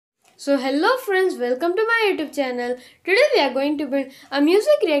So hello friends, welcome to my YouTube channel. Today we are going to build a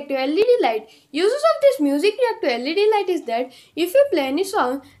music reactive LED light. Uses of this music reactive LED light is that if you play any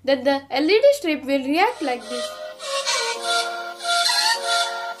song, that the LED strip will react like this.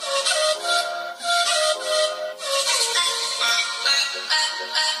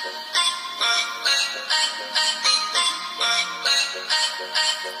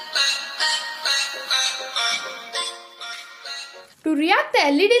 To react the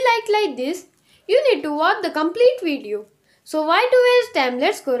LED light like this, you need to watch the complete video. So why to waste time?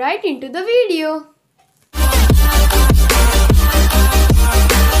 Let's go right into the video.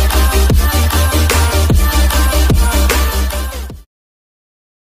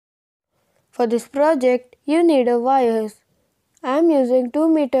 For this project, you need a wires. I am using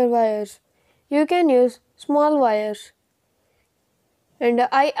 2-meter wires. You can use small wires. And a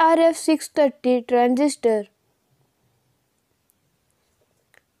IRF 630 transistor.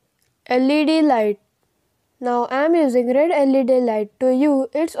 LED light. Now I am using red LED light. To you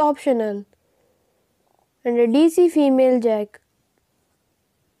it's optional. And a DC female jack.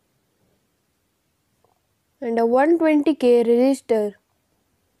 And a 120K resistor.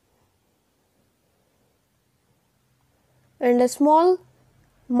 And a small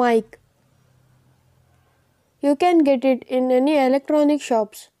mic. You can get it in any electronic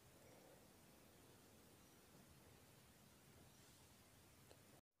shops.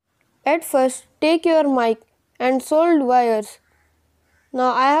 At first, take your mic and solder wires.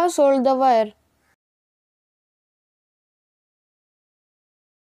 Now I have soldered the wire.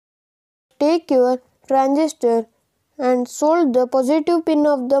 Take your transistor and solder the positive pin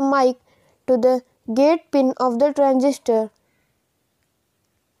of the mic to the gate pin of the transistor.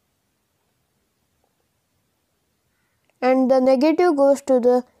 And the negative goes to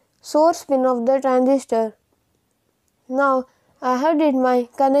the source pin of the transistor. Now I have did my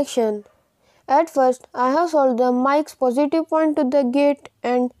connection. At first I have soldered the mic's positive point to the gate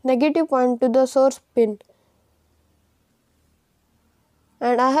and negative point to the source pin.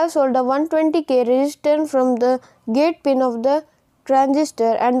 And I have soldered a 120K resistor from the gate pin of the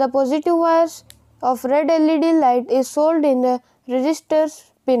transistor, and the positive wires of red LED light is soldered in the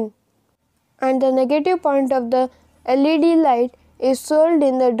resistor's pin. And the negative point of the LED light is soldered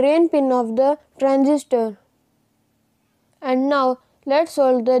in the drain pin of the transistor. And now let's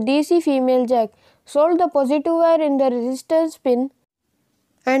solder the DC female jack. Solder the positive wire in the resistor's pin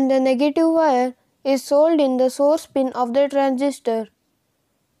and the negative wire is soldered in the source pin of the transistor.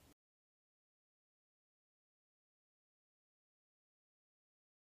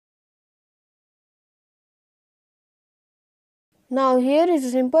 Now here is a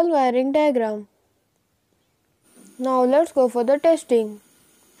simple wiring diagram. Now let's go for the testing.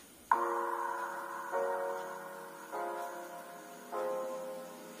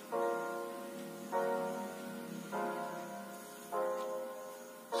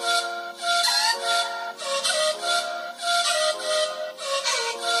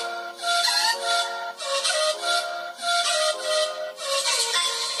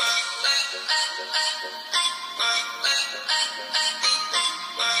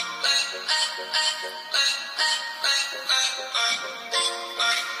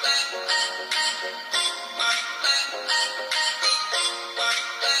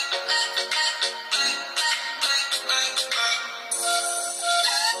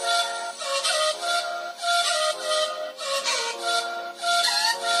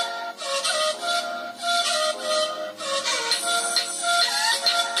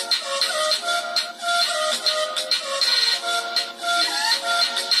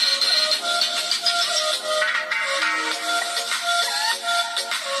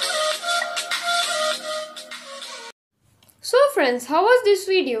 So friends, how was this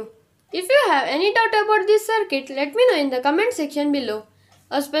video? If you have any doubt about this circuit, let me know in the comment section below.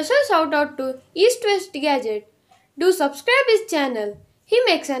 A special shout out to East West Gadget. Do subscribe his channel. He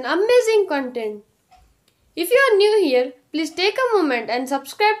makes an amazing content. If you are new here, please take a moment and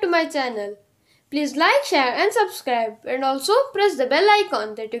subscribe to my channel. Please like, share and subscribe, and also press the bell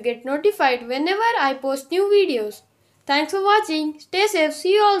icon that you get notified whenever I post new videos. Thanks for watching. Stay safe.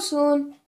 See you all soon.